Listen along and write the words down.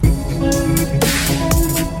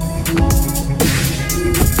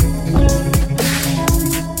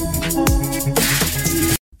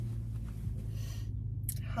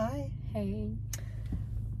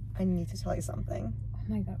something. Oh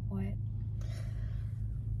my god, what?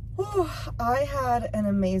 Whew, I had an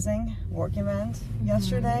amazing work event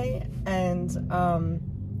yesterday, and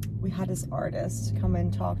we had this artist come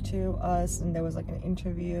and talk to us, and there was like an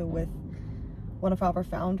interview with one of our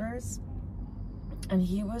founders, and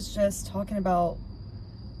he was just talking about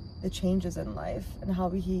the changes in life and how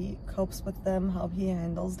he copes with them, how he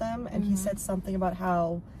handles them, and he said something about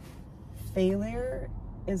how failure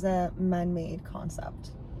is a man-made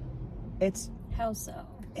concept. How so?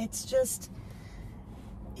 It's just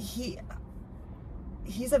he's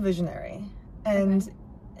a visionary, and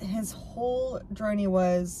his whole journey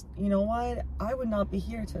was, you know what, I would not be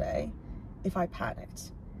here today if I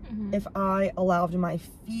panicked, if I allowed my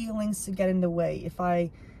feelings to get in the way, if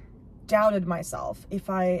I doubted myself, if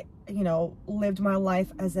I, you know, lived my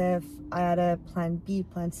life as if I had a plan B,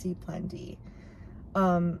 plan C, plan D.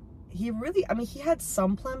 He really, I mean, he had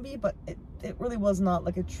some plan B, but it really was not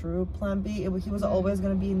like a true plan B. He was always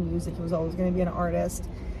going to be in music. He was always going to be an artist.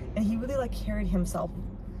 And he really like carried himself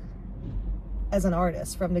as an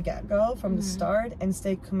artist from the get-go, from the start, and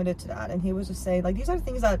stayed committed to that. And he was just saying, like, these are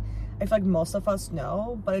things that I feel like most of us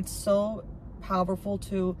know, but it's so powerful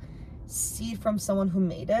to see from someone who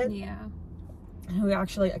made it. Yeah. Who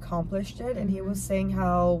actually accomplished it. And he was saying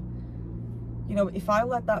how, you know, if I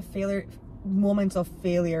let that moments of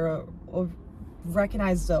failure or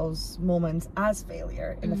recognize those moments as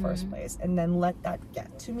failure in the first place, and then let that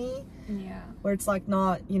get to me, where it's like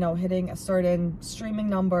not, you know, hitting a certain streaming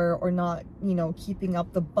number, or not, you know, keeping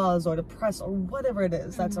up the buzz or the press or whatever it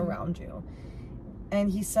is that's around you. And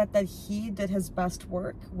he said that he did his best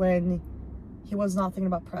work when he was not thinking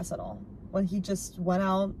about press at all, when he just went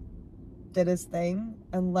out, did his thing,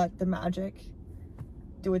 and let the magic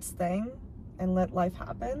do its thing, and let life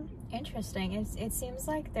happen. Interesting. It seems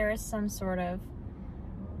like there is some sort of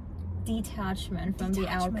detachment from the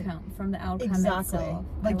outcome exactly itself.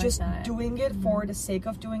 Like just doing it for the sake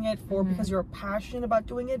of doing it, for because you're passionate about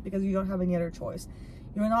doing it, because you don't have any other choice.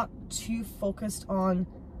 You're not too focused on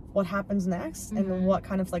what happens next and what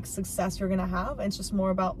kind of like success you're gonna have. And it's just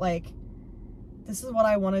more about like, this is what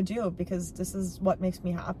I want to do because this is what makes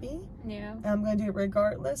me happy. Yeah. And I'm gonna do it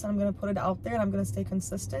regardless, and I'm gonna put it out there, and I'm gonna stay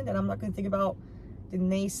consistent, and I'm not gonna think about the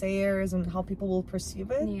naysayers and how people will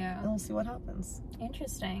perceive it. Yeah. And we'll see what happens.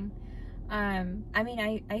 Interesting. I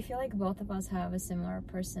mean, I feel like both of us have a similar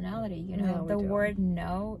personality, you know. Yeah, the we do. word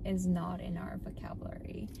no is not in our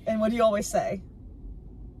vocabulary. And what do you always say?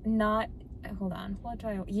 Not, hold on, what do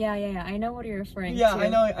I, yeah, I know what you're referring to. Yeah,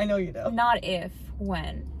 I know you do. Not if,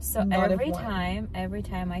 when. So Not every if, when.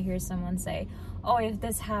 time I hear someone say, oh, if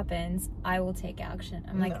this happens, I will take action.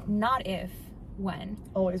 I'm like, not if, when.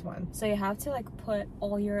 Always when. So you have to like put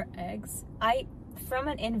all your eggs. From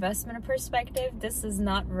an investment perspective, this is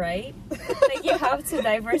not right. Like you have to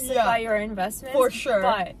diversify your investments. For sure.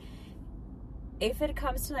 But if it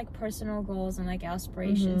comes to like personal goals and like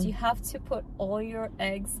aspirations, you have to put all your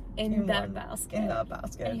eggs in that basket. In that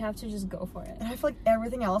basket. And you have to just go for it. And I feel like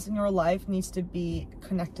everything else in your life needs to be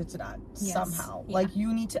connected to that somehow. Yeah. Like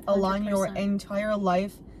you need to align 100%. your entire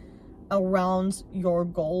life around your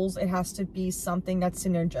goals. It has to be something that's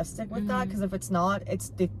synergistic with that, because if it's not, it's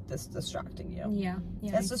distracting you. Yeah.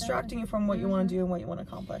 It's distracting you from what you want to do and what you want to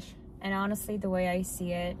accomplish. And honestly, the way I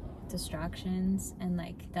see it, distractions and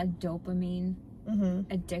like that dopamine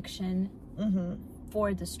addiction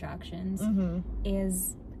for distractions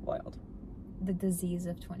is wild. The disease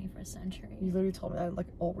of 21st century. You literally told me that like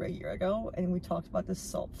over a year ago, and we talked about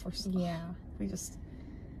this for we just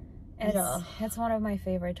it's one of my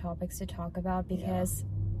favorite topics to talk about, because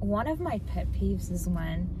one of my pet peeves is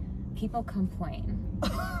when people complain.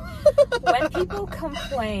 When people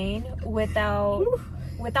complain without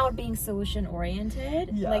being solution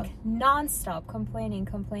oriented, like non-stop complaining,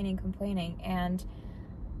 and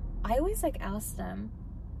I always like ask them,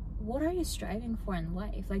 what are you striving for in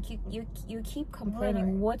life? Like you keep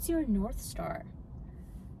complaining. What's your North Star?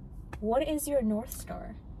 What is your North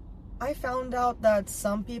Star? I found out that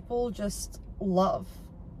some people just love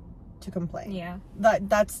to complain. Yeah.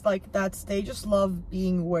 That's they just love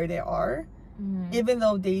being where they are. Even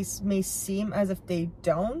though they may seem as if they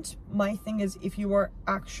don't. My thing is, if you are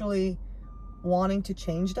actually wanting to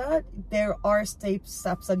change that, there are steps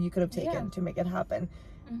that you could have taken to make it happen.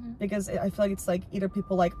 Because I feel like it's like either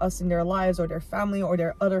people like us in their lives, or their family, or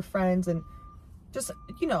their other friends, and just,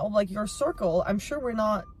 you know, like your circle. I'm sure we're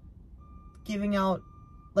not giving out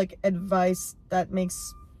like advice that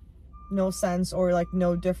makes no sense or like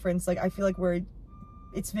no difference. Like I feel like we're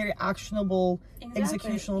it's very actionable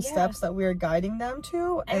executional steps that we're guiding them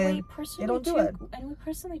to, and they don't do it. And we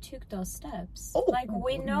personally took those steps. Oh, like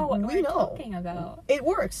we know what we're talking about. It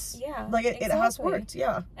works. Yeah, like it has worked.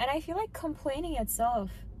 Yeah. And I feel like complaining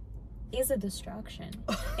itself is a distraction.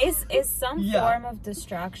 is some form of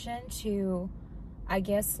distraction to, I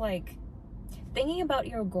guess, like, thinking about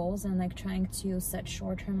your goals and like trying to set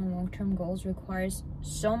short-term and long-term goals requires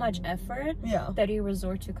so much effort that you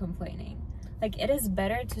resort to complaining. Like, it is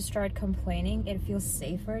better to start complaining. It feels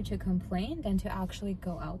safer to complain than to actually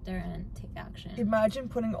go out there and take action. Imagine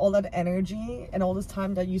putting all that energy and all this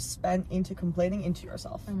time that you spent into complaining into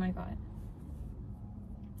yourself. Oh my god.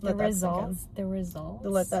 The results.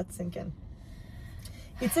 Let that sink in.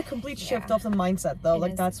 It's a complete shift of the mindset, though.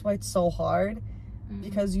 Like, that's why it's so hard.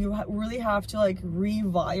 Because you really have to like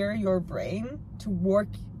rewire your brain to work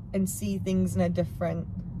and see things in a different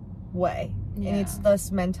way. And it's this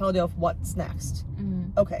mentality of what's next.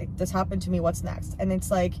 Okay, this happened to me, what's next? And it's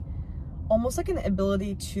like almost like an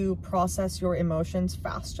ability to process your emotions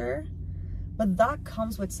faster, but that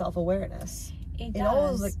comes with self-awareness. It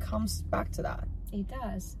always like comes back to that. It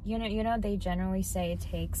does. You know they generally say it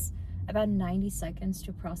takes about 90 seconds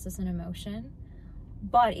to process an emotion.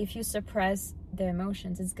 But if you suppress the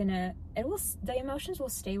emotions, the emotions will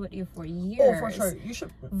stay with you for years. Oh, for sure. You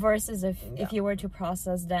should. Versus if you were to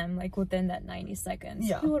process them like within that 90 seconds,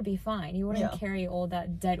 you would be fine. You wouldn't carry all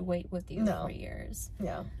that dead weight with you for years.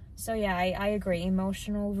 Yeah. So yeah, I agree.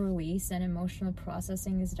 Emotional release and emotional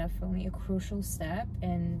processing is definitely a crucial step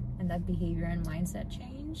in that behavior and mindset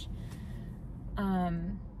change.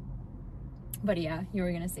 But yeah, you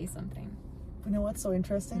were gonna say something. You know what's so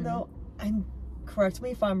interesting though? Correct me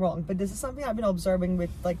if I'm wrong, but this is something I've been observing with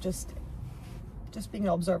like just being an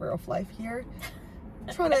observer of life here.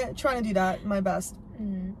 trying to do that my best.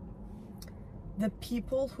 The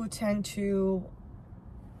people who tend to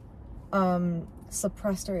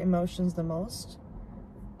suppress their emotions the most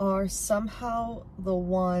are somehow the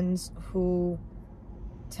ones who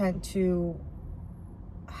tend to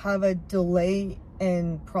have a delay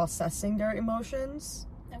in processing their emotions.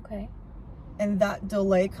 Okay. And that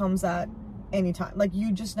delay comes at anytime. Like,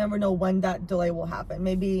 you just never know when that delay will happen.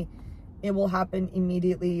 Maybe it will happen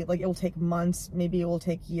immediately, like it will take months, maybe it will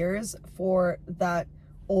take years for that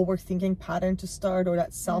overthinking pattern to start or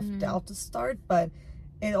that self-doubt to start. But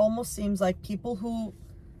it almost seems like people who,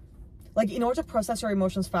 like, in order to process your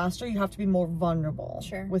emotions faster, you have to be more vulnerable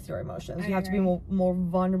with your emotions. You have to be more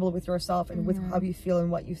vulnerable with yourself and with how you feel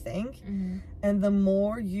and what you think. And the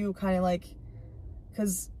more you kind of like,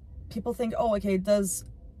 because people think, oh, okay, does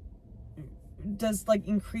like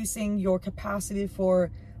increasing your capacity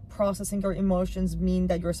for processing your emotions mean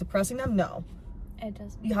that you're suppressing them? No, it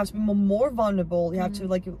doesn't. You have to be more vulnerable. You have to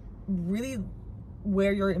like really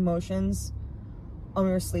wear your emotions on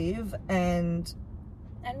your sleeve and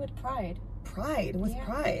with pride. Pride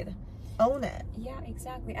own it. Yeah,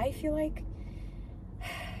 exactly. I feel like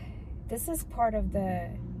this is part of the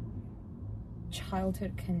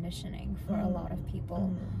childhood conditioning for a lot of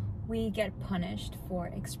people. We get punished for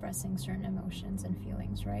expressing certain emotions and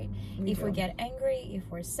feelings, right? If we get angry, if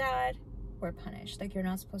we're sad, we're punished. Like, you're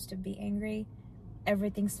not supposed to be angry.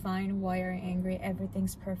 Everything's fine. Why are you angry?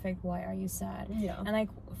 Everything's perfect. Why are you sad? Yeah. And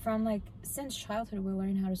like, since childhood, we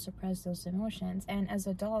learn how to suppress those emotions. And as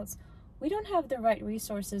adults, we don't have the right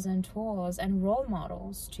resources and tools and role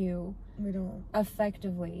models to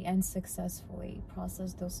effectively and successfully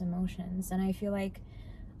process those emotions. And I feel like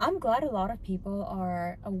I'm glad a lot of people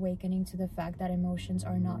are awakening to the fact that emotions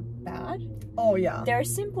are not bad. Oh, yeah. They're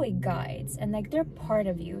simply guides, and like, they're part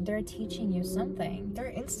of you. They're teaching you something. They're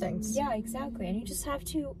instincts. Yeah, exactly. And you just have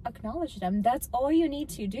to acknowledge them. That's all you need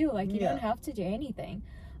to do. Like, you don't have to do anything.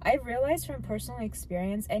 I've realized from personal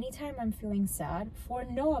experience, anytime I'm feeling sad for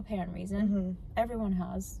no apparent reason, everyone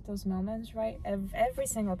has those moments, right? Every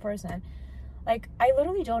single person. Like, I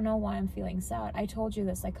literally don't know why I'm feeling sad. I told you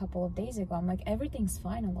this like a couple of days ago. I'm like, everything's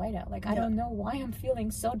fine, Ilayda. Like, I don't know why I'm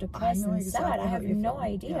feeling so depressed and sad. I have no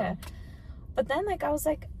idea. But then, like, I was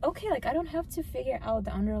like, okay, like, I don't have to figure out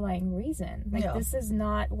the underlying reason. Like, this is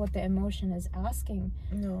not what the emotion is asking.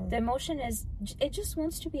 No. The emotion it just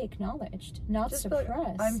wants to be acknowledged, not just suppressed.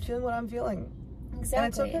 Like, I'm feeling what I'm feeling. Exactly. And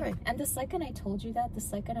it's okay. And the second I told you that, the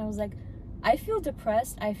second I was like, I feel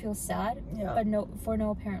depressed, I feel sad, but for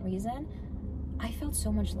no apparent reason, I felt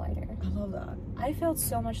so much lighter. I love that. I felt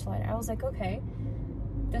so much lighter. I was like, okay,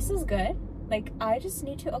 this is good. Like, I just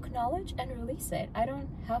need to acknowledge and release it. I don't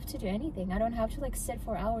have to do anything. I don't have to like sit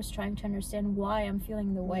for hours trying to understand why I'm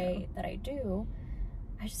feeling the way that I do.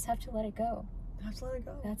 I just have to let it go. I have to let it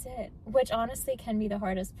go. That's it. Which honestly can be the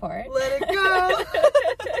hardest part. Let it go.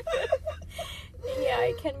 Yeah,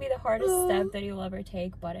 hardest step that you'll ever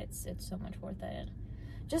take, but it's so much worth it.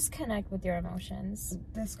 Just connect with your emotions.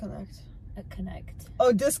 Disconnect. Connect.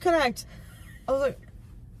 Oh, disconnect. I was like,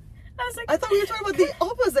 I thought we were talking about the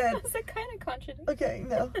opposite. That's a kind of contradiction. Okay,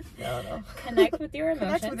 no. Connect with your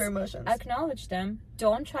emotions. Connect with your emotions. Acknowledge them.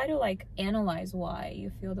 Don't try to like analyze why you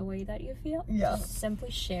feel the way that you feel. Yeah. Just simply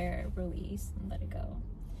share, release, and let it go.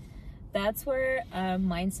 That's where a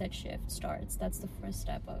mindset shift starts. That's the first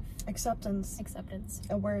step of acceptance.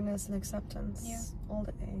 Awareness and acceptance. Yeah. All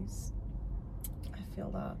the A's. I feel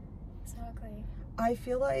that. Exactly. I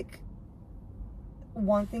feel like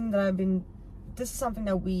one thing that this is something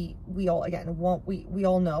that we all, again, we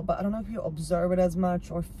all know, but I don't know if you observe it as much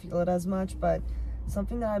or feel it as much, but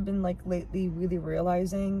something that I've been like lately really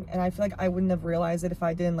realizing, and I feel like I wouldn't have realized it if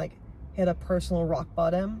I didn't like hit a personal rock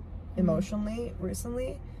bottom emotionally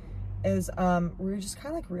recently, is we're just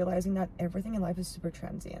kind of like realizing that everything in life is super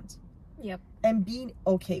transient. Yep. And being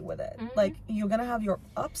okay with it. Like, you're gonna have your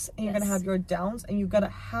ups and you're gonna have your downs, and you're gonna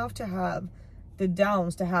have to have the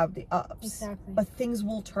downs to have the ups. Exactly. But things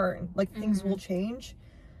will turn, like things will change.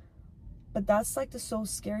 But that's like the so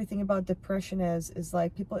scary thing about depression is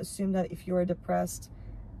like people assume that if you're depressed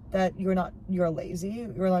that you're lazy,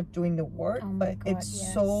 you're not doing the work. Oh my God,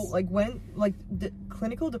 it's so like when like the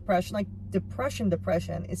clinical depression, like depression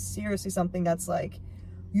is seriously something that's like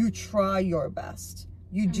you try your best,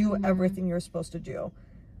 you do everything you're supposed to do,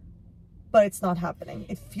 but it's not happening.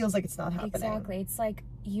 It feels like it's not happening. Exactly. It's like,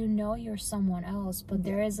 you know, you're someone else, but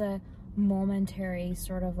there is a momentary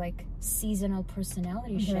sort of like seasonal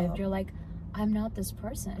personality shift. You're like, I'm not this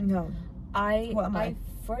person. No. I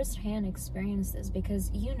firsthand experienced this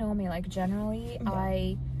because you know me, like generally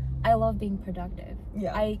I love being productive.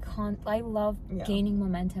 Yeah. I love gaining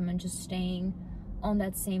momentum and just staying on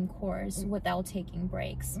that same course without taking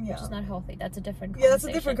breaks, which is not healthy. That's a different conversation. Yeah, that's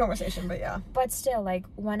a different conversation, but yeah. But still, like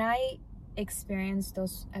when I experienced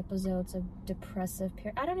those episodes of depressive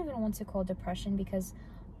period, I don't even want to call it depression because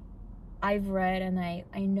I've read and I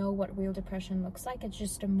know what real depression looks like. It's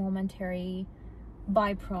just a momentary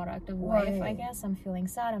byproduct of life, I guess. I'm feeling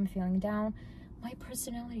sad, I'm feeling down. My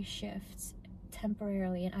personality shifts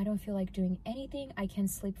temporarily and I don't feel like doing anything. I can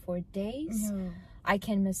sleep for days. I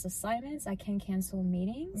can miss assignments. I can cancel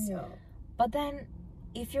meetings. But then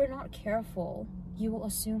if you're not careful, you will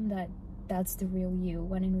assume that that's the real you,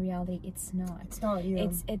 when in reality it's not. It's not you.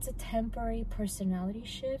 It's a temporary personality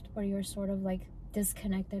shift where you're sort of like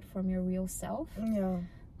disconnected from your real self.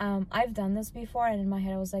 I've done this before and in my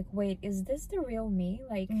head I was like, wait, is this the real me?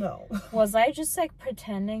 Like, no. Was I just like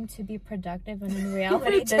pretending to be productive and in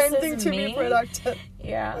reality this is me? Be productive.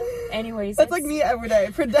 Yeah. Anyways, that's like me every day.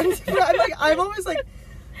 I'm always like,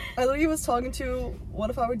 I literally was talking to one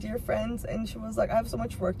of our dear friends and she was like, I have so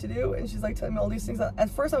much work to do, and she's like telling me all these things that at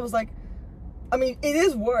first I was like, I mean, it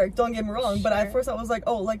is work, don't get me wrong, but at first I was like,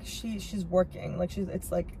 oh, like she's working, like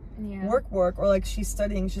it's like work, or like she's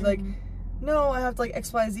studying. She's like, no, I have to like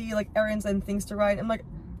XYZ, like errands and things to write. I'm like,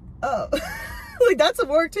 oh, like that's a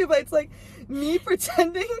work too, but it's like me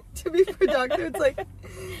pretending to be productive. It's like,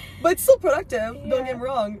 but it's still productive. Don't get me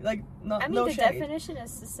wrong. Like, not. I mean, the definition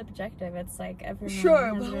is subjective. It's like everyone.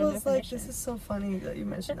 Sure, but I was like, this is so funny that you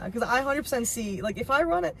mentioned that, because I 100% see, like, if I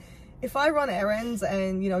run errands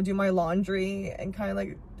and, you know, do my laundry and kind of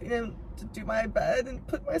like, you know, do my bed and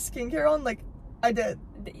put my skincare on, like, I did.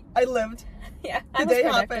 I lived. Yeah, the day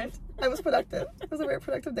happened. I was productive. It was a very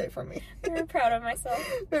productive day for me. Very proud of myself.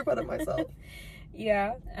 Very proud of myself.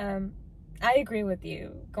 Yeah, I agree with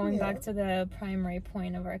you. Going back to the primary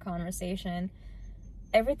point of our conversation,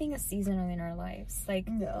 everything is seasonal in our lives. Like,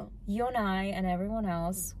 you and I and everyone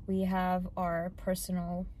else, we have our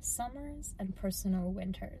personal summers and personal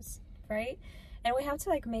winters, right? And we have to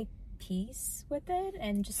like make peace with it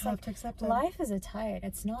and just have to accept it. Life is a tide.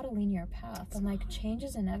 It's not a linear path, and like change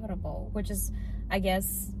is inevitable, which is, I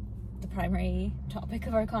guess, the primary topic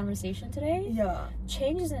of our conversation today.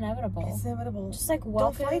 Change is inevitable. It's inevitable. Just like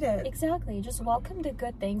welcome. Don't fight it. Exactly. Just welcome the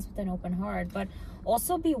good things with an open heart, but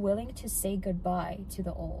also be willing to say goodbye to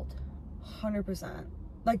the old. 100%.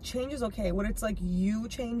 Like, change is okay. When it's like you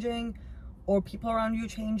changing, or people around you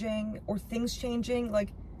changing, or things changing, like,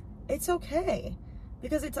 it's okay.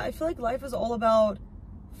 Because I feel like life is all about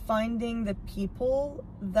finding the people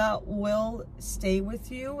that will stay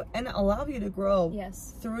with you and allow you to grow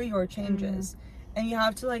through your changes. And you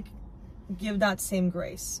have to like give that same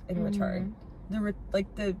grace in return.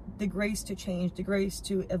 The grace to change, the grace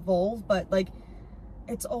to evolve. But like,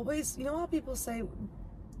 it's always, you know how people say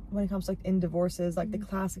when it comes like in divorces, like the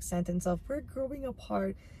classic sentence of, we're growing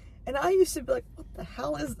apart. And I used to be like, what the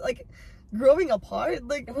hell is, like, growing apart?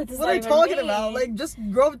 Like, what are you talking about? Like, just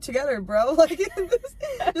grow together, bro. Like,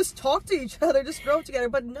 just talk to each other, just grow together.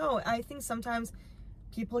 But no, I think sometimes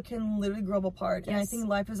people can literally grow apart. And I think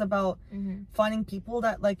life is about finding people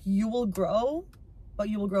that, like, you will grow, but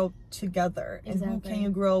you will grow together. And who can you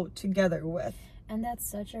grow together with? And that's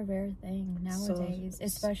such a rare thing nowadays,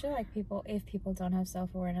 especially like if people don't have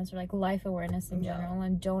self-awareness or like life awareness in general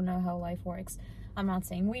and don't know how life works. I'm not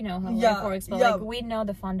saying we know how life works, but like we know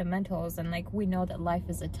the fundamentals, and like we know that life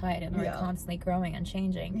is a tide and we're constantly growing and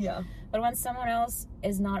changing. But when someone else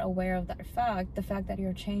is not aware of that fact, the fact that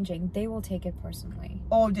you're changing, they will take it personally.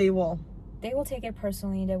 Oh, they will take it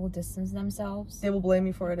personally. They will distance themselves. They will blame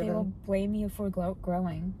you for it. They will blame you for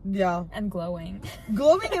growing. And glowing.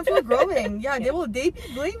 Glowing and for growing. Yeah,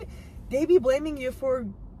 they be blaming you for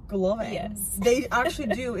glowing. Yes. They actually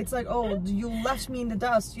do. It's like, oh, you left me in the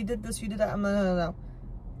dust. You did this, you did that. No.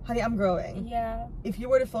 Honey, I'm growing. Yeah. If you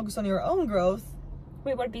were to focus on your own growth,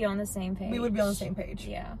 we would be on the same page.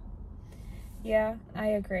 Yeah. Yeah, I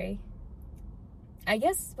agree. I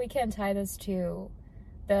guess we can tie this to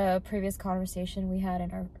the previous conversation we had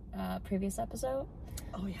in our previous episode.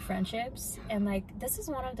 Oh yeah. Friendships. And like, this is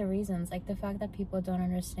one of the reasons, like the fact that people don't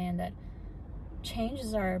understand that change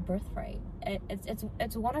is our birthright.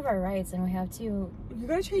 It's one of our rights, and we have to you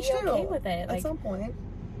gotta change be okay with it. At some point.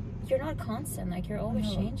 You're not constant, like you're always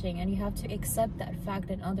changing, and you have to accept that fact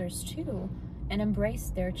in others too, and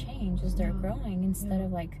embrace their change as they're growing, instead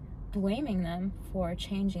of like blaming them for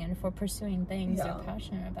changing and for pursuing things they're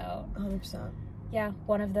passionate about. 100%. Yeah,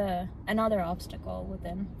 another obstacle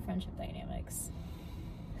within friendship dynamics.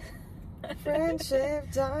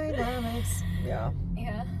 Friendship dynamics. Yeah.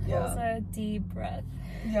 That was a deep breath.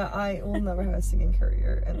 Yeah, I will never have a singing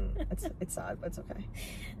career, and it's sad, but it's okay.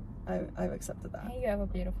 I've accepted that. Hey, you have a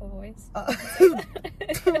beautiful voice.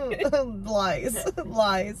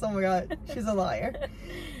 Lies. Oh my god, she's a liar.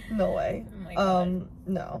 No way. Oh my god.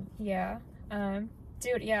 No. Yeah.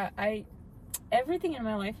 Dude. Yeah. Everything in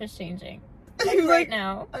my life is changing. Like,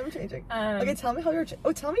 now. I'm changing. Okay, tell me how you're.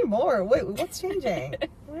 Tell me more. Wait, what's changing?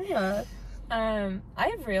 Yeah.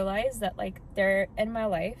 I've realized that like there in my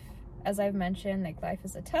life, as I've mentioned, like life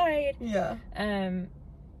is a tide. Yeah.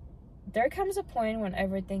 There comes a point when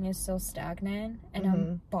everything is so stagnant, and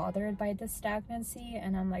I'm bothered by the stagnancy,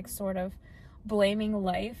 and I'm like sort of blaming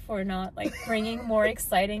life for not like bringing more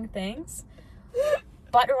exciting things.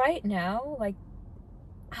 But right now, like,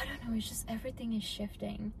 I don't know, it's just everything is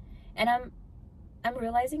shifting, and I'm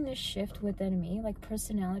realizing this shift within me, like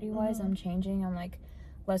personality-wise. I'm changing. I'm like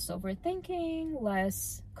less overthinking,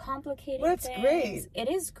 less complicated things. That's great. It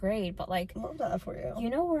is great, but like, I love that for you. You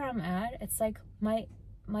know where I'm at? It's like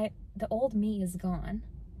the old me is gone,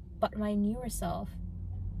 but my newer self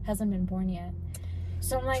hasn't been born yet.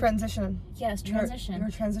 So I'm like, transition. Yes, transition. You're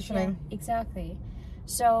transitioning. Yeah, exactly.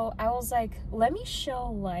 So I was like, let me show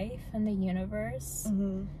life and the universe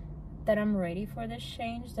that I'm ready for this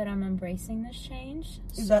change, that I'm embracing this change.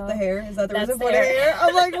 Is that the hair? Is that the reason for the hair?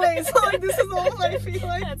 I'm like, wait, so like this is all I feel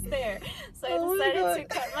like. That's there. So I decided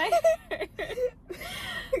to cut my hair.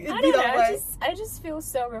 I don't know. I just feel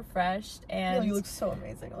so refreshed, and you look so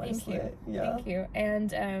amazing. Honestly. Thank you.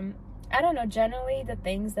 And I don't know. Generally, the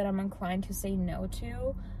things that I'm inclined to say no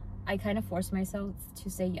to, I kind of force myself to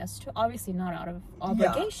say yes to. Obviously, not out of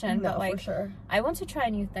obligation, but like, for sure. I want to try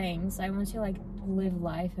new things. I want to like live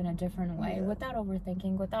life in a different way, without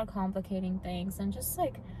overthinking, without complicating things, and just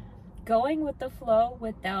like going with the flow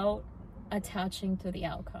without attaching to the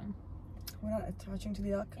outcome. We're not attaching to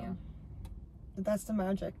the outcome. That's the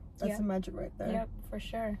magic. That's the magic right there. Yep, for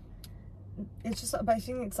sure. It's just, but I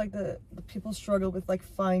think it's like the people struggle with like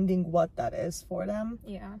finding what that is for them.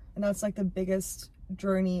 Yeah. And that's like the biggest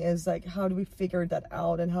journey, is like, how do we figure that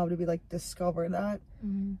out, and how do we like discover that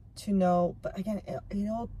to know? But again, it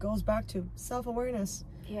all goes back to self-awareness.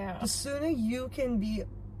 Yeah. The sooner you can be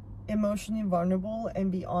emotionally vulnerable and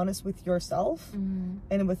be honest with yourself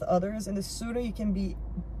and with others, and the sooner you can be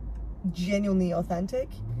genuinely authentic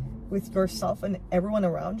with yourself and everyone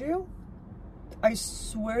around you, I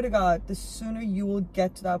swear to God, the sooner you will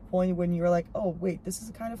get to that point when you're like, oh wait, this is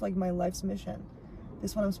kind of like my life's mission.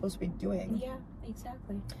 This is what I'm supposed to be doing. Yeah,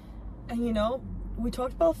 exactly. And you know, we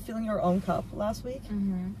talked about filling your own cup last week,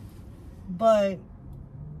 but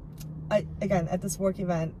again, at this work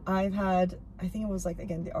event, I've had, I think it was like,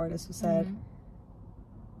 again, the artist who said,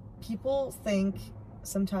 people think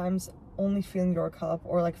sometimes only filling your cup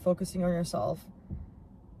or like focusing on yourself,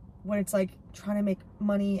 when it's like trying to make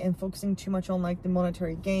money and focusing too much on like the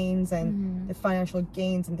monetary gains and the financial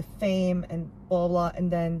gains and the fame and blah blah.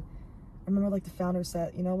 And then I remember like the founder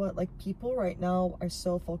said, you know what, like people right now are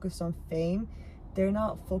so focused on fame, they're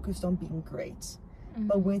not focused on being great.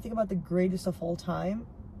 But when you think about the greatest of all time,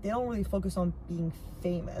 they don't really focus on being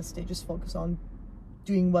famous. They just focus on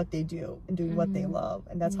doing what they do and doing what they love,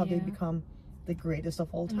 and that's how they become the greatest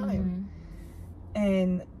of all time.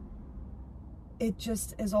 And it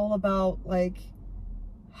just is all about, like,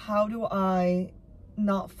 how do I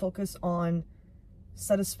not focus on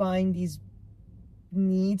satisfying these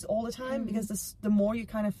needs all the time? Because the more you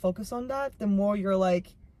kind of focus on that, the more you're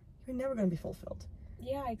like, you're never going to be fulfilled.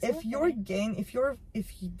 Yeah, exactly.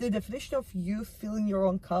 If the definition of you filling your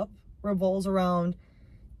own cup revolves around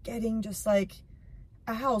getting just like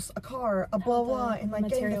a house, a car, a blah blah, and like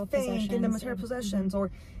getting the fame, getting the material possessions, or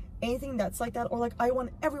anything that's like that, or like I want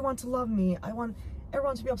everyone to love me, I want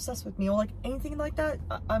everyone to be obsessed with me, or like anything like that,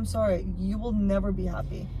 I'm sorry, you will never be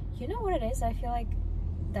happy. You know what it is? I feel like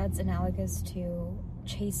that's analogous to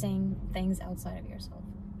chasing things outside of yourself.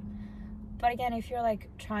 But again, if you're like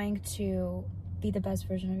trying to be the best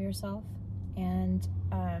version of yourself, and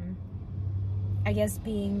I guess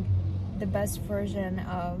being the best version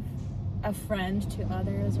of a friend to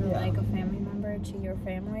others, or like a family member to your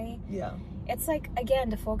family, it's like, again,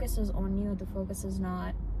 the focus is on you. The focus is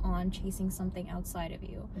not on chasing something outside of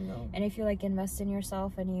you. And if you like invest in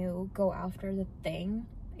yourself and you go after the thing,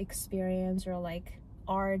 experience, or like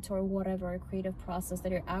art or whatever creative process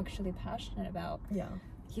that you're actually passionate about,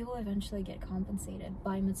 you will eventually get compensated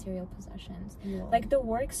by material possessions. Like, the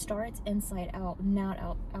work starts inside out, not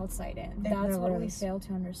outside in. That's what we fail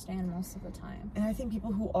to understand most of the time. And I think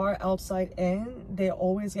people who are outside in, they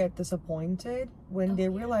always get disappointed when they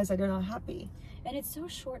realize that they're not happy. And it's so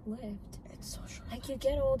short-lived. It's so short-lived. Like, you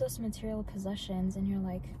get all those material possessions and you're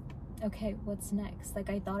like, okay, what's next? Like,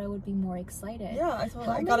 I thought I would be more excited. Yeah, I thought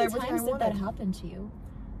I got everything I wanted. How many times did that happen to you?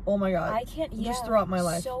 Oh my God. I can't, just throughout my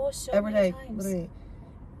life. So every many day, times. literally.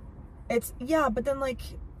 It's, but then, like,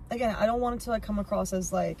 again, I don't want it to, like, come across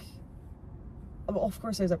as, like, of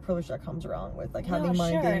course there's a privilege that comes around with, like, having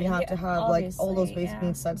money, then you have to have, like, all those basic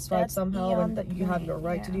needs satisfied somehow, and that you have your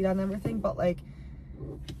right to do that and everything, but, like,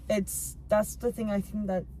 that's the thing I think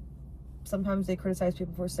that sometimes they criticize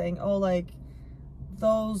people for saying, oh, like,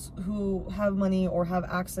 those who have money or have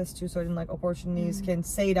access to certain, like, opportunities can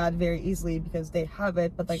say that very easily because they have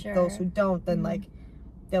it, but, like, those who don't, then, like,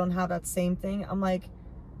 they don't have that same thing. I'm like,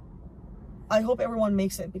 I hope everyone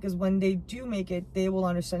makes it, because when they do make it, they will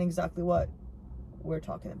understand exactly what we're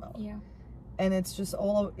talking about. And it's just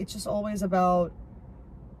always about,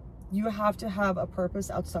 you have to have a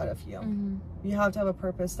purpose outside of you. You have to have a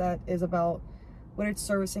purpose that is about, whether it's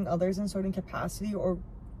servicing others in a certain capacity, or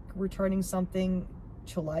returning something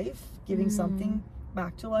to life, giving something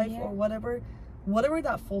back to life, or whatever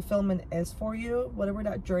that fulfillment is for you, whatever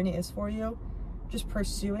that journey is for you, just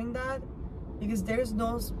pursuing that, because there's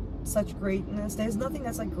no such greatness, there's nothing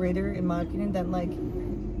that's like greater, in my opinion, than like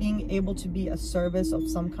being able to be a service of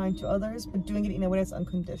some kind to others, but doing it in a way that's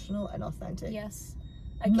unconditional and authentic.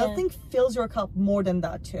 Again, nothing fills your cup more than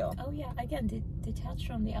that too. Again, detach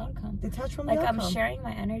from the outcome. Like, I'm sharing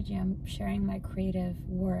my energy, I'm sharing my creative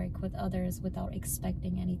work with others without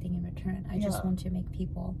expecting anything in return. I just want to make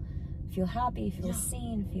people feel happy, feel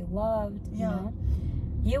seen, feel loved, you know?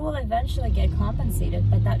 You will eventually get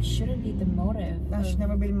compensated, but that shouldn't be the motive. That should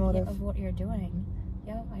never be the motive of what you're doing.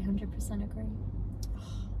 I 100% agree.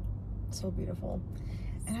 So beautiful.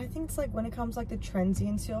 And I think it's like, when it comes like the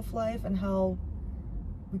transiency of life and how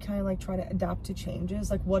we kind of like try to adapt to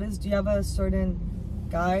changes, like, do you have a certain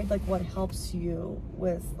guide, like what helps you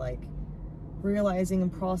with like realizing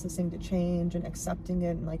and processing the change and accepting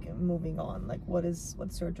it and like moving on? Like, what's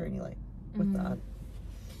your journey like with that?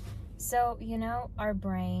 So, you know, our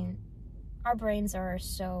brains are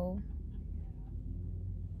so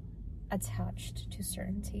attached to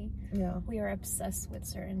certainty. We are obsessed with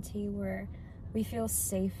certainty, where we feel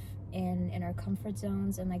safe in our comfort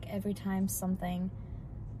zones, and like every time something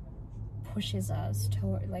pushes us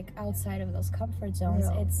toward like outside of those comfort zones,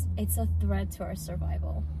 it's a threat to our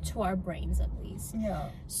survival, to our brains at least.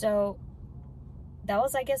 So that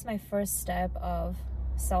was, I guess, my first step of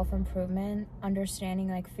self-improvement, understanding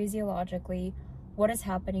like physiologically what is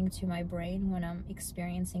happening to my brain when I'm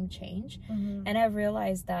experiencing change. And I've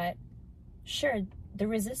realized that sure, the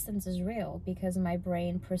resistance is real because my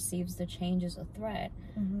brain perceives the change as a threat,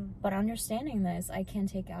 but understanding this, I can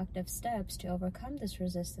take active steps to overcome this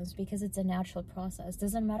resistance, because it's a natural process.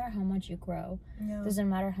 Doesn't matter how much you grow, doesn't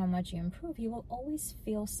matter how much you improve, you will always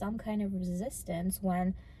feel some kind of resistance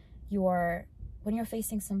when you're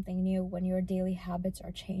facing something new, when your daily habits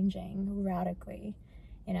are changing radically,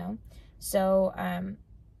 you know? So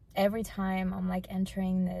every time I'm like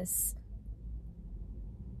entering this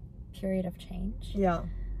period of change,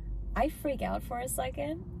 I freak out for a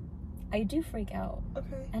second. I do freak out.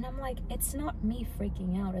 Okay. And I'm like, it's not me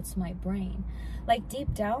freaking out, it's my brain. Like,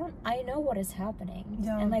 deep down, I know what is happening.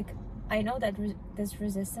 Yeah. And, like, I know that this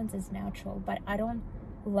resistance is natural, but I don't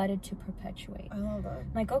let it to perpetuate. I love that.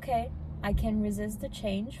 Like, okay, I can resist the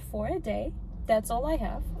change for a day. That's all I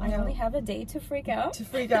have. I only have a day to freak out. To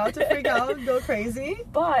freak out, go crazy.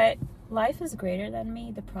 But life is greater than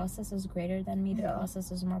me. The process is greater than me. The Yeah.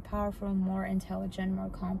 process is more powerful, more intelligent, more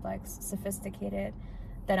complex, sophisticated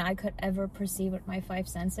than I could ever perceive with my 5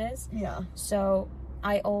 senses. Yeah. So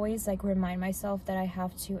I always like remind myself that I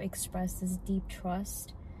have to express this deep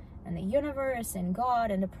trust in the universe, in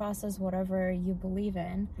God, in the process, whatever you believe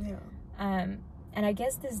in. Yeah. And I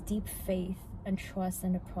guess this deep faith and trust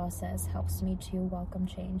in the process helps me to welcome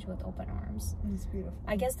change with open arms. It's beautiful.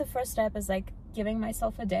 I guess the first step is like giving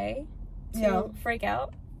myself a day to freak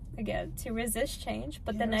out again, to resist change.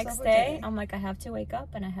 But the next day, I'm like, I have to wake up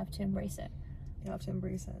and I have to embrace it. You have to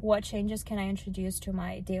embrace it. What changes can I introduce to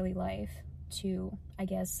my daily life to, I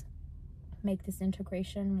guess, make this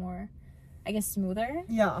integration more, I guess, smoother?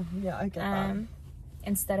 Yeah, I get that.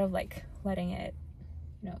 Instead of like letting it,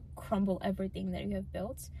 crumble everything that you have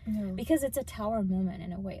built. Yeah. Because it's a tower moment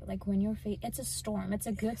in a way. Like when you're it's a storm. It's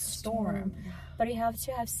a good storm. But you have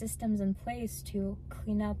to have systems in place to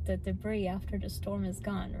clean up the debris after the storm is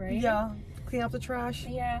gone, right? Yeah. Clean up the trash.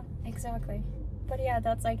 Yeah, exactly. But yeah,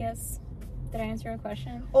 that's, I guess, did I answer your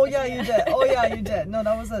question? Oh yeah, you did. Oh yeah, you did. No,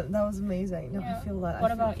 that was amazing. No, Yeah. I feel that.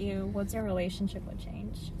 What about you? What's your relationship with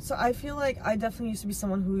change? So I feel like I definitely used to be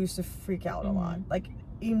someone who used to freak out a lot. Like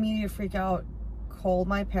immediate freak out, call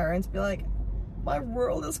my parents, be like, my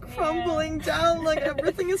world is crumbling down, like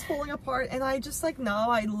everything is falling apart. And I just like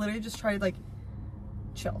now I literally just try to like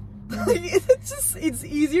chill. Like it's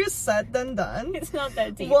easier said than done. It's not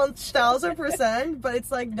that deep. 1000%, but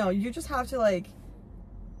it's like no, you just have to like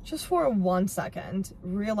just for 1 second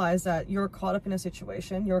realize that you're caught up in a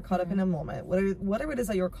situation, you're caught up in a moment, whatever it is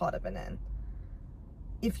that you're caught up in.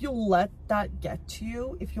 If you let that get to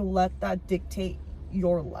you, if you let that dictate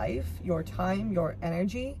your life, your time, your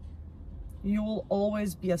energy, you will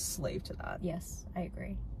always be a slave to that. Yes, I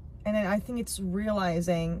agree. And then I think it's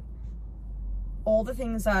realizing all the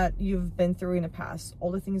things that you've been through in the past, all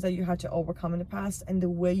the things that you had to overcome in the past, and the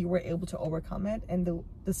way you were able to overcome it, and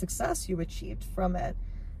the success you achieved from it.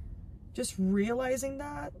 Just realizing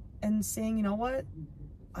that and saying, you know what,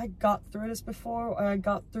 I got through this before, or I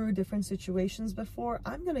got through different situations before,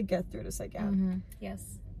 I'm gonna get through this again.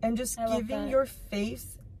 Yes. And just giving your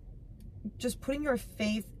faith, just putting your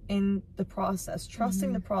faith in the process,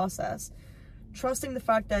 trusting the process, trusting the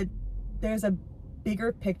fact that there's a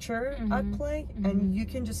bigger picture at play, and you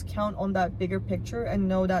can just count on that bigger picture and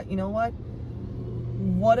know that, you know what,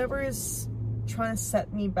 whatever is trying to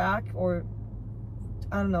set me back, or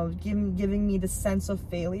I don't know, giving me the sense of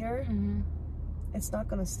failure, it's not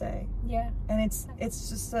gonna stay. Yeah. And it's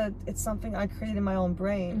just it's something I created in my own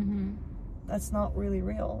brain. That's not really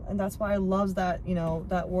real. And that's why I love that,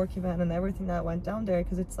 that work event and everything that went down there,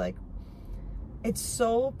 because it's like, it's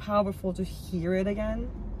so powerful to hear it again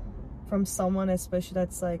from someone, especially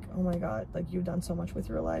that's like, oh my God, like you've done so much with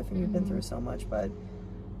your life and you've been through so much. But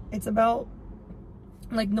it's about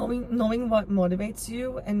like knowing what motivates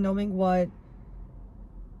you and knowing what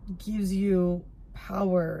gives you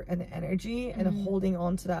power and energy, and holding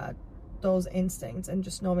on to those instincts, and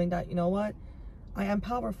just knowing that, you know what, I am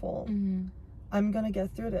powerful. I'm gonna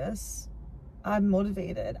get through this. I'm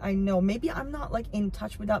motivated. I know maybe I'm not like in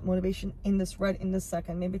touch with that motivation in this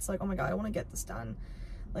second. Maybe it's like, oh my God, I want to get this done.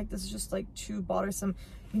 Like this is just like too bothersome.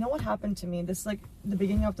 You know what happened to me? This like the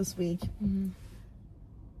beginning of this week.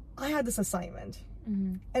 I had this assignment,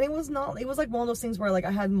 and it was like one of those things where like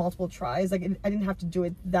I had multiple tries. Like I didn't have to do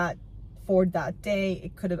it for that day.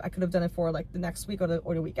 I could have done it for like the next week or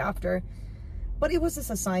the week after. But it was this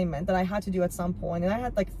assignment that I had to do at some point, and I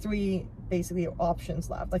had like 3 basically options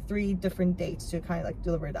left, like 3 different dates to kind of like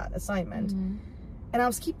deliver that assignment. And I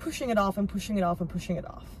was keep pushing it off and pushing it off and pushing it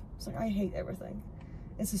off. It's like, I hate everything.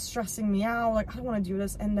 This is stressing me out. Like, I don't want to do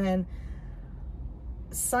this. And then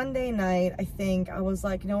Sunday night, I think I was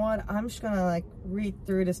like, you know what? I'm just gonna like read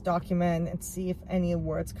through this document and see if any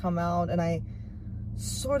words come out. And I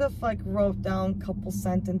sort of like wrote down a couple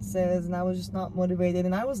sentences, and I was just not motivated,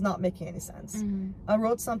 and I was not making any sense. I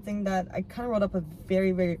wrote something that I kind of wrote up a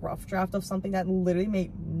very, very rough draft of something that literally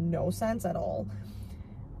made no sense at all.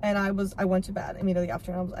 And I went to bed immediately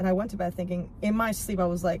after, and I went to bed thinking, in my sleep, I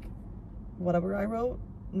was like, whatever I wrote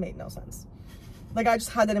made no sense. Like I just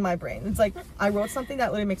had it in my brain. It's like I wrote something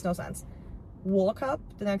that literally makes no sense. Woke up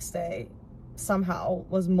the next day, somehow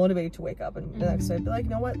was motivated to wake up, and the next day I'd be like,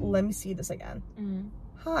 you know what, let me see this again.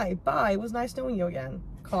 hi, bye, it was nice knowing you again,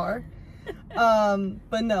 car.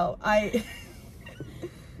 But no,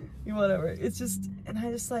 whatever, it's just, and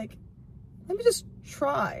I just like, let me just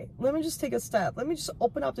try, let me just take a step, let me just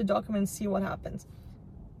open up the document and see what happens.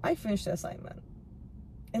 I finished the assignment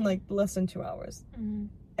in like less than 2 hours.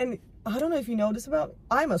 And I don't know if you know this about me,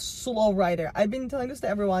 I'm a slow writer. I've been telling this to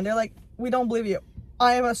everyone. They're like, we don't believe you.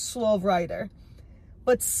 I am a slow writer.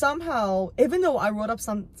 But somehow, even though I wrote up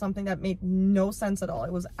something that made no sense at all,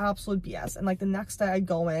 it was absolute BS. And like the next day I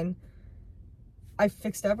go in, I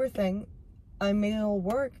fixed everything. I made it all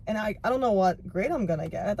work. And I don't know what grade I'm gonna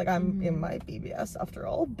get. Like I'm in my BBS after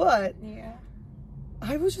all. But yeah,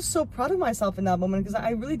 I was just so proud of myself in that moment because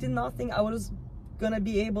I really did not think I was gonna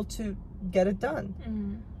be able to get it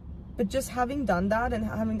done. But just having done that and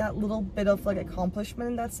having that little bit of like accomplishment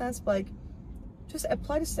in that sense, like just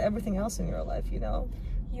apply this to everything else in your life, you know?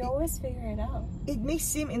 You always figure it out. It may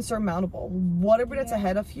seem insurmountable, whatever that's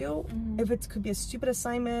ahead of you, if it could be a stupid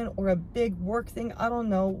assignment or a big work thing, I don't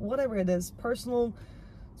know, whatever it is, personal,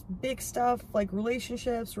 big stuff, like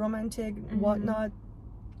relationships, romantic, whatnot,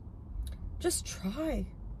 just try.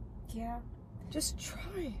 Yeah. Just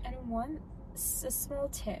try. And a small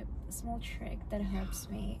tip, a small trick that helps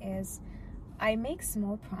me is I make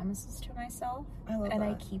small promises to myself, and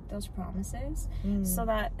I keep those promises so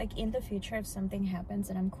that like in the future, if something happens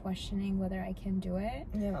and I'm questioning whether I can do it,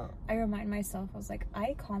 I remind myself, I was like, I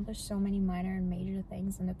accomplished so many minor and major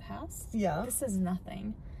things in the past. Yeah. This is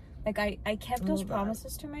nothing. Like I kept those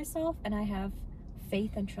promises to myself, and I have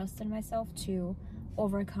faith and trust in myself to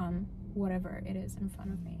overcome whatever it is in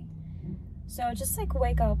front of me. So just like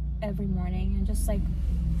wake up every morning and just like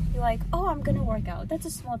be like, oh, I'm gonna work out. That's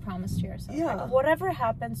a small promise to yourself. Yeah. Like, whatever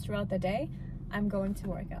happens throughout the day, I'm going to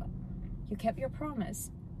work out. You kept your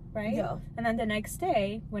promise, right? Yeah. And then the next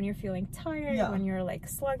day, when you're feeling tired, when you're like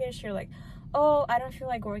sluggish, you're like, oh, I don't feel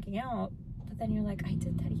like working out. But then you're like, I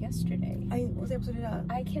did that yesterday. I was able to do that.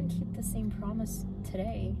 I can keep the same promise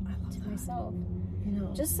today to myself. You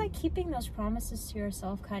know, just like keeping those promises to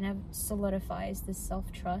yourself kind of solidifies this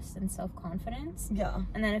self-trust and self-confidence. Yeah.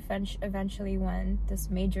 And then eventually when this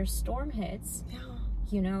major storm hits,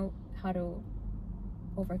 you know how to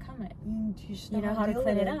overcome it. You know how to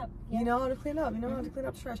clean it up. Yeah. You know how to clean up. You know how to clean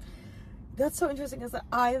up trash. That's so interesting because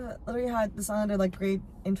I literally had this other like great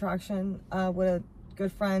interaction with a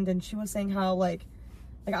good friend, and she was saying how like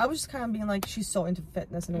I was just kind of being like, she's so into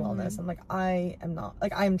fitness and wellness, and like I am not,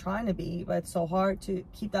 like I am trying to be, but it's so hard to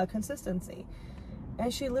keep that consistency.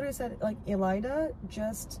 And she literally said, like, Ilayda,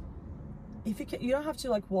 just if you can, you don't have to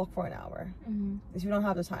like walk for an hour. If you don't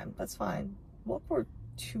have the time, that's fine. Walk for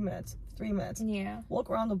 2 minutes, 3 minutes. Yeah. Walk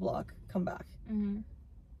around the block, come back.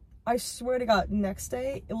 I swear to God, next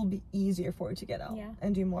day it will be easier for you to get out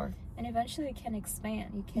and do more. And eventually you can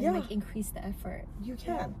expand. You can like increase the effort. You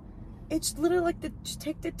can. Yeah. It's literally like just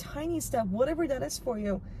take the tiny step, whatever that is for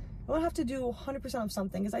you. You don't have to do 100% of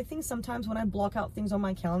something, because I think sometimes when I block out things on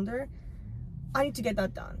my calendar, I need to get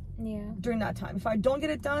that done. Yeah. During that time. If I don't get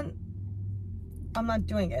it done, I'm not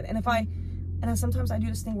doing it. And sometimes I do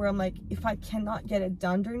this thing where I'm like, if I cannot get it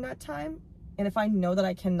done during that time, and if I know that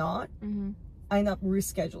I cannot, I end up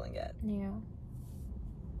rescheduling it. Yeah.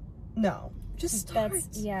 No. Just start.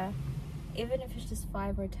 Even if it's just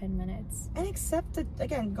 5 or 10 minutes. And accept it,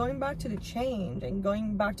 again, going back to the change and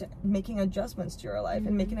going back to making adjustments to your life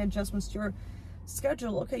and making adjustments to your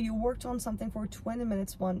schedule. Okay, you worked on something for 20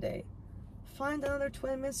 minutes one day. Find another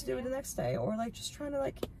 20 minutes to do it the next day. Or like just trying to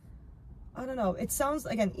like, I don't know. It sounds,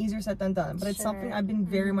 again, easier said than done. But it's something I've been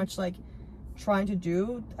very much like trying to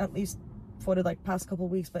do, at least for the like past couple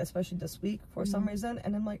of weeks, but especially this week for some reason.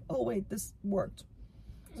 And I'm like, oh wait, this worked.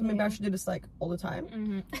 So maybe I should do this like all the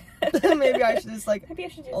time. Maybe I should just like maybe I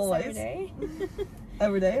should do always. This every day.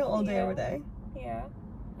 Every day, all day, every day. Yeah,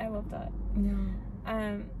 I love that.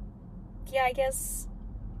 Yeah, I guess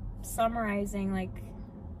summarizing like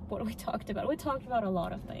what we talked about. We talked about a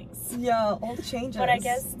lot of things. Yeah, all the changes. But I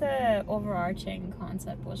guess the overarching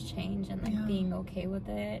concept was change and like being okay with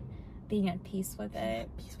it, being at peace with it,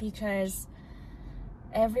 because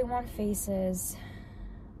everyone faces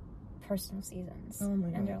personal seasons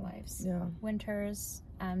in their lives. Winters,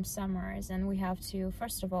 summers, and we have to,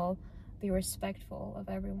 first of all, be respectful of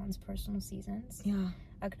everyone's personal seasons.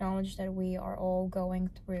 Acknowledge that we are all going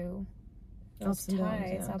through those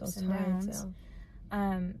ups and downs.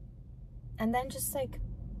 And then just like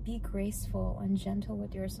be graceful and gentle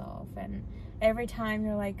with yourself, and every time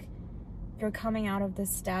you're coming out of this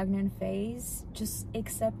stagnant phase, just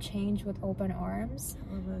accept change with open arms.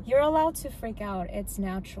 You're allowed to freak out. It's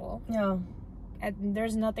natural. And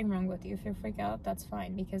there's nothing wrong with you. If you freak out, that's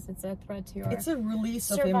fine, because it's a threat to your It's a release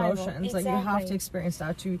survival. of emotions. Exactly. Like, you have to experience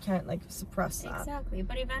that too. You can't, like, suppress that. Exactly.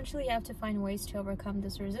 But eventually you have to find ways to overcome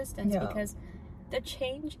this resistance, because the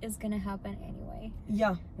change is going to happen anyway.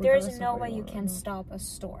 Yeah. There's no way you can stop a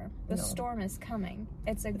storm. The storm is coming.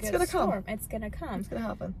 It's a good storm. It's going to come. It's going to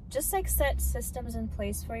happen. Just, like, set systems in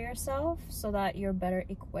place for yourself so that you're better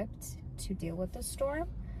equipped to deal with the storm.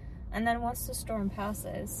 And then once the storm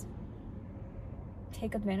passes,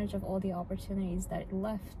 take advantage of all the opportunities that it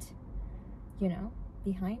left, you know,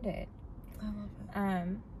 behind it. I love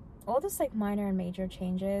it. All this, like, minor and major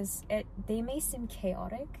changes, they may seem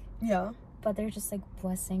chaotic. Yeah. But they're just like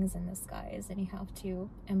blessings in disguise, and you have to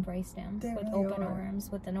embrace them with open arms,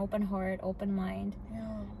 with an open heart, open mind,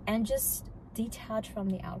 and just detach from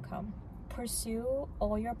the outcome. Pursue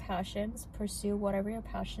all your passions, pursue whatever you're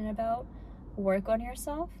passionate about, work on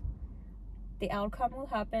yourself. The outcome will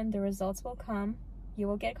happen, the results will come, you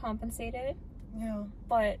will get compensated. Yeah.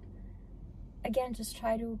 But again, just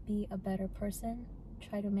try to be a better person,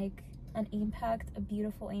 try to make an impact, a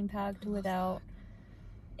beautiful impact, without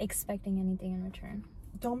expecting anything in return.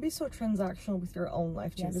 Don't be so transactional with your own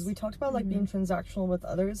life too, because we talked about like being transactional with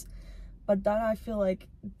others, but that, I feel like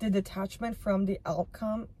the detachment from the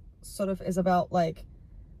outcome sort of is about like,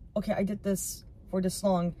 okay, I did this for this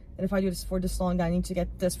long, and if I do this for this long, I need to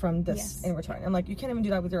get this from this in return. And like, you can't even do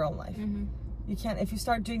that with your own life. You can't. If you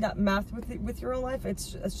start doing that math with your own life,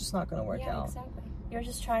 it's just not going to work out. Exactly. You're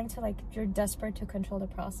just trying to, like, you're desperate to control the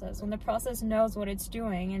process when the process knows what it's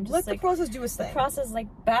doing, and just let the process do its thing. The process, like,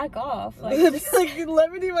 back off. Like, just, like, let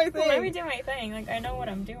me do my thing. Let me do my thing. Like, I know what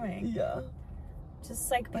I'm doing. Yeah. Just,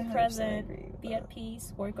 like, be present, be at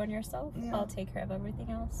peace, work on yourself. Yeah. I'll take care of everything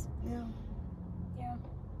else. Yeah. Yeah.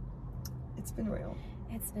 It's been real.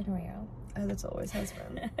 It's been real. As it always has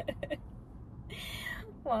been.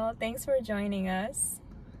 Well, thanks for joining us.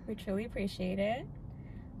 We truly appreciate it.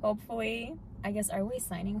 Hopefully, I guess, are we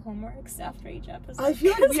signing homeworks after each episode? I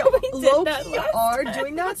feel like we low-key are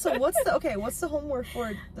doing that. So what's the homework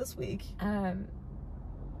for this week?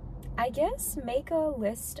 I guess make a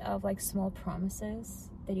list of, like, small promises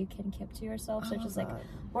that you can keep to yourself, such as, like,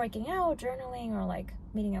 working out, journaling, or, like,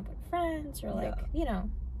 meeting up with friends, or, like, you know,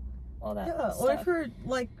 all that stuff. Or if you're,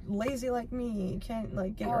 like, lazy like me, you can't,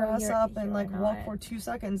 like, get your ass up and, like, walk for 2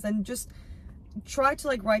 seconds, then just try to,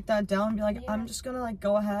 like, write that down and be like, I'm just gonna, like,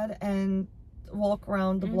 go ahead and walk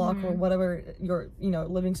around the block or whatever your, you know,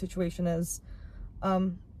 living situation is,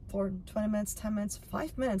 for 20 minutes, 10 minutes,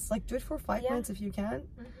 5 minutes. Like, do it for 5 minutes if you can,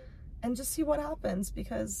 and just see what happens,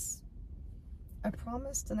 because I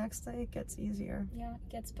promise the next day it gets easier. Yeah, it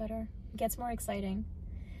gets better. It gets more exciting.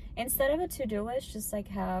 Instead of a to-do list, just, like,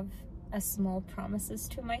 have a small promises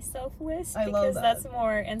to myself list. I love that. That's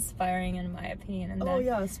more inspiring in my opinion.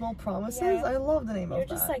 And small promises. I love the name of that.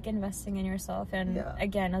 You're just, like, investing in yourself, and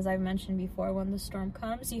again, as I've mentioned before, when the storm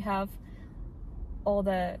comes, you have all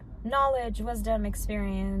the knowledge, wisdom,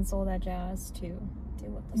 experience, all that jazz to deal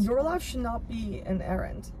with the storm. Your life should not be an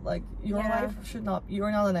errand. Like, your life should not.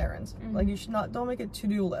 You're not an errand. Like, you should not. Don't make a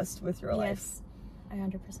to-do list with your life. Yes, I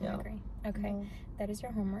 100% agree. Okay, that is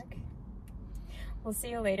your homework. We'll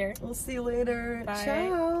see you later. We'll see you later. Bye.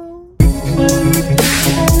 Ciao.